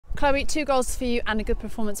Chloe, 2 goals for you and a good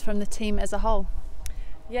performance from the team as a whole.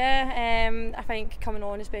 Yeah, I think coming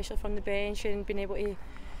on, especially from the bench and being able to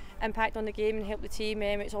impact on the game and help the team,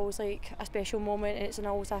 it's always like a special moment, and it's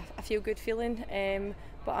always a feel-good feeling,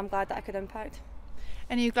 but I'm glad that I could impact.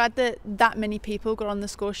 And are you glad that many people got on the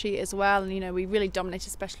score sheet as well? And you know, we really dominated,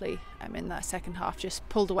 especially in that second half, just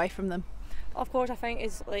pulled away from them. Of course, I think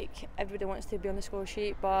it's like everybody wants to be on the score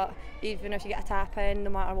sheet, but even if you get a tap in, no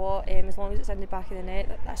matter what, as long as it's in the back of the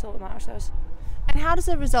net, that's all that matters to us. And how does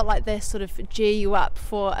a result like this sort of gear you up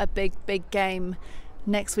for a big game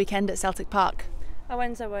next weekend at Celtic Park? A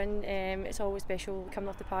win's a win. It's always special coming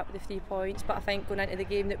off the park with the 3 points, but I think going into the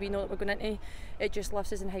game that we know that we're going into, it just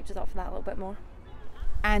lifts us and hypes us up for that a little bit more.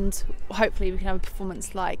 And hopefully we can have a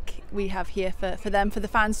performance like we have here for the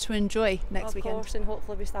fans to enjoy next weekend. Of course, and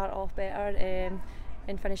hopefully we start off better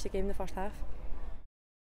and finish the game in the first half.